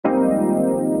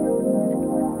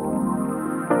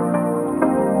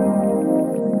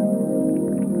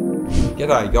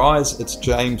G'day guys, it's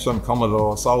James from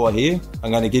Commodore Solar here.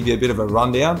 I'm going to give you a bit of a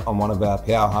rundown on one of our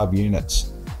Power Hub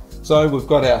units. So we've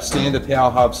got our standard Power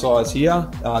Hub size here.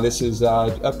 This is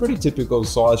a pretty typical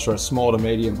size for a small to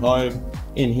medium home.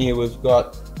 In here we've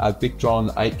got a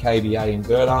Victron 8 kVA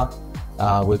inverter.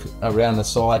 Around the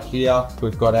side here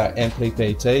we've got our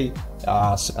MPPT,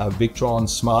 a Victron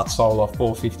Smart Solar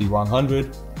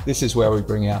 450-100. This is where we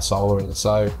bring our solar in.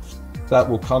 So that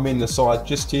will come in the side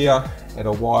just here.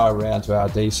 It'll wire around to our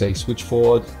DC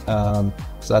switchboard. So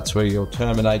that's where you'll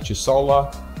terminate your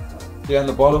solar. Down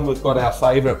the bottom, we've got our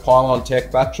favourite Pylon Tech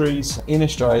batteries. In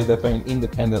Australia, they've been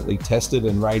independently tested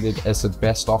and rated as the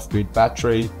best off-grid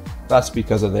battery. That's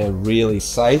because of their really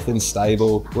safe and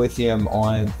stable lithium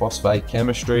iron phosphate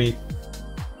chemistry.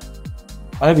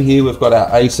 Over here, we've got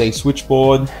our AC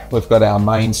switchboard. We've got our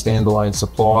main standalone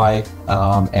supply.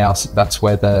 That's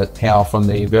where the power from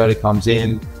the inverter comes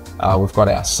in. We've got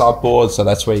our subboard, so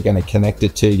that's where you're going to connect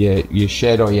it to your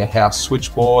shed or your house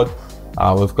switchboard.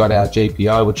 We've got our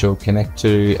GPO, which will connect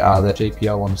to the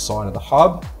GPO on the side of the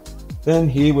hub. Then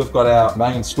here we've got our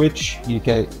main switch.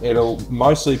 It'll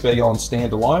mostly be on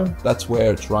standalone. That's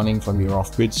where it's running from your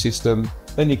off-grid system.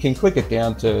 Then you can click it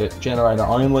down to generator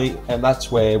only, and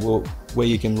that's where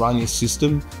you can run your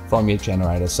system from your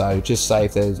generator. So just say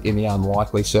if there's any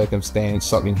unlikely circumstance,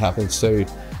 something happens to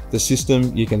the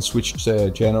system, you can switch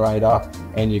to generator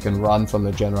and you can run from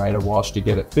the generator whilst you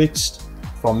get it fixed.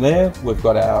 From there, we've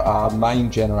got our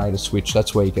main generator switch.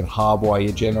 That's where you can hardwire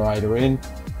your generator in.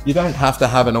 You don't have to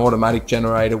have an automatic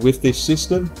generator with this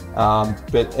system,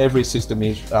 but every system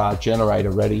is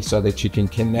generator ready so that you can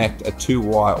connect a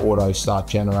 2-wire auto start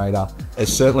generator. It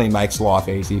certainly makes life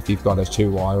easy if you've got a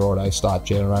 2-wire auto start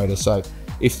generator. So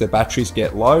if the batteries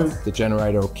get low, the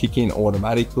generator will kick in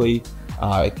automatically.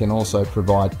 It can also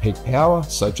provide peak power.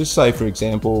 So just say, for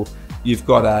example, you've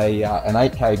got an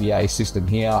 8 kVA system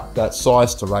here that's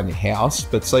sized to run your house,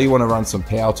 but say you want to run some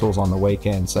power tools on the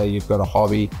weekend. Say you've got a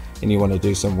hobby and you want to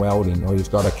do some welding, or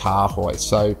you've got a car hoist.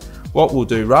 So what we'll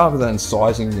do, rather than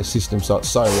sizing the system so it's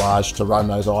so large to run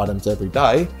those items every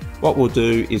day, what we'll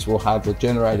do is we'll have the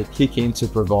generator kick in to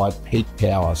provide peak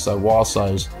power. So whilst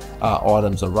those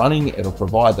items are running, it'll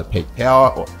provide the peak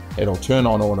power, or it'll turn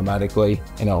on automatically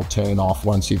and it'll turn off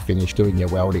once you've finished doing your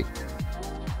welding.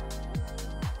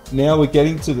 Now we're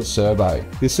getting to the servo.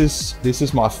 This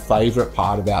is my favorite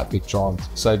part about Victron.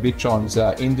 So Victron's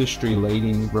industry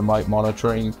leading remote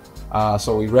monitoring.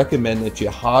 So we recommend that you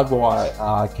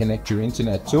hardwire connect your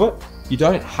internet to it. You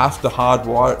don't have to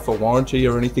hardwire it for warranty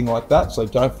or anything like that, so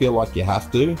don't feel like you have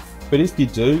to. But if you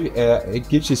do, it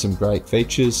gives you some great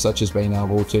features, such as being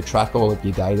able to track all of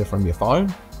your data from your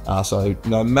phone. So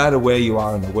no matter where you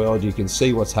are in the world, you can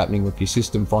see what's happening with your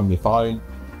system from your phone.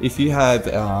 If you have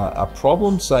a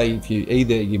problem, say if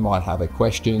you might have a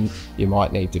question, you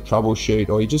might need to troubleshoot,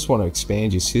 or you just want to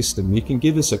expand your system, you can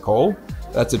give us a call.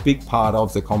 That's a big part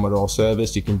of the Commodore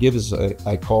service. You can give us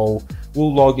a call.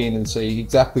 We'll log in and see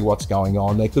exactly what's going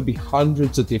on. There could be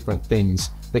hundreds of different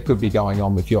things that could be going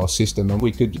on with your system, and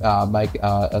we could make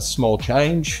a small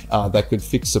change that could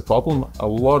fix the problem. A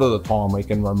lot of the time we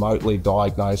can remotely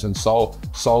diagnose and solve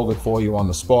it for you on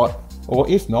the spot. Or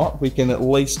if not, we can at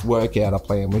least work out a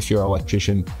plan with your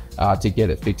electrician to get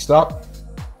it fixed up.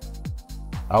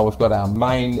 We've got our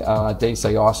main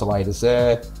DC isolators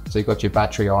there. So you've got your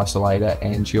battery isolator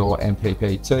and your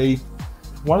MPPT.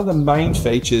 One of the main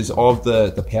features of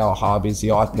the Power Hub is the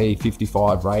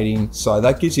IP55 rating. So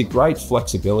that gives you great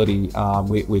flexibility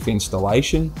with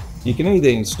installation. You can either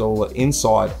install it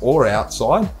inside or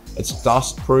outside. It's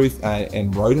dust proof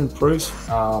and rodent proof.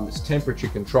 It's temperature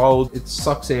controlled. It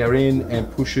sucks air in and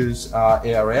pushes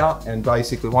air out. And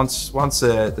basically once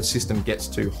the system gets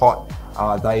too hot,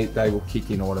 they will kick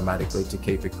in automatically to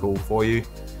keep it cool for you.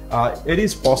 It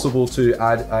is possible to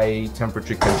add a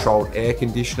temperature controlled air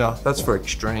conditioner. That's for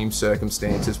extreme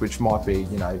circumstances, which might be,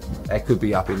 it could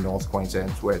be up in North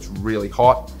Queensland where it's really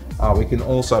hot. We can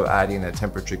also add in a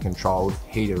temperature controlled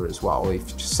heater as well,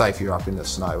 say if you're up in the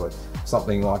snow or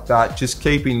something like that. Just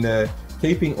keeping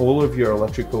all of your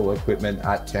electrical equipment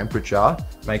at temperature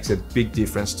makes a big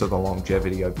difference to the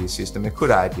longevity of your system. It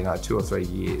could add 2 or 3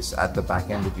 years at the back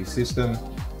end of your system.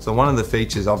 So one of the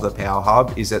features of the Power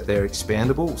Hub is that they're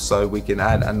expandable, so we can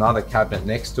add another cabinet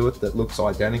next to it that looks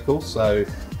identical. So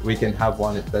we can have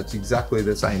one that's exactly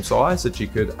the same size that you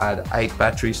could add 8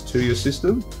 batteries to your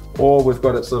system, or we've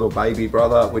got its little baby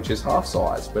brother, which is half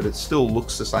size, but it still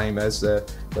looks the same as the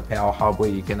Power Hub, where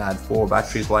you can add 4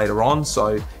 batteries later on.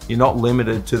 So you're not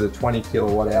limited to the 20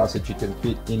 kilowatt hours that you can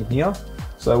fit in here.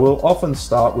 So we'll often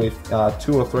start with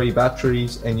 2 or 3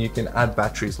 batteries, and you can add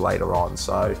batteries later on.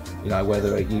 So,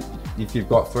 whether if you've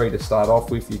got 3 to start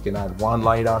off with, you can add 1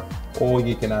 later, or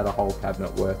you can add a whole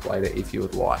cabinet worth later if you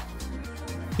would like.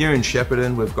 Here in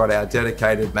Shepparton, we've got our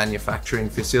dedicated manufacturing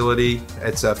facility.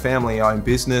 It's a family-owned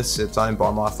business. It's owned by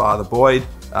my father, Boyd.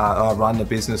 I run the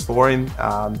business for him.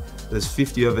 There's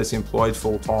 50 of us employed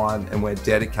full-time, and we're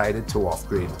dedicated to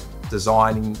off-grid,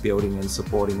 designing, building and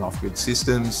supporting off-grid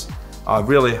systems. I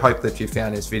really hope that you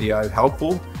found this video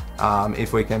helpful.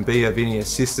 If we can be of any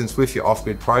assistance with your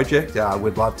off-grid project,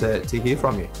 we'd love to hear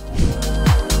from you.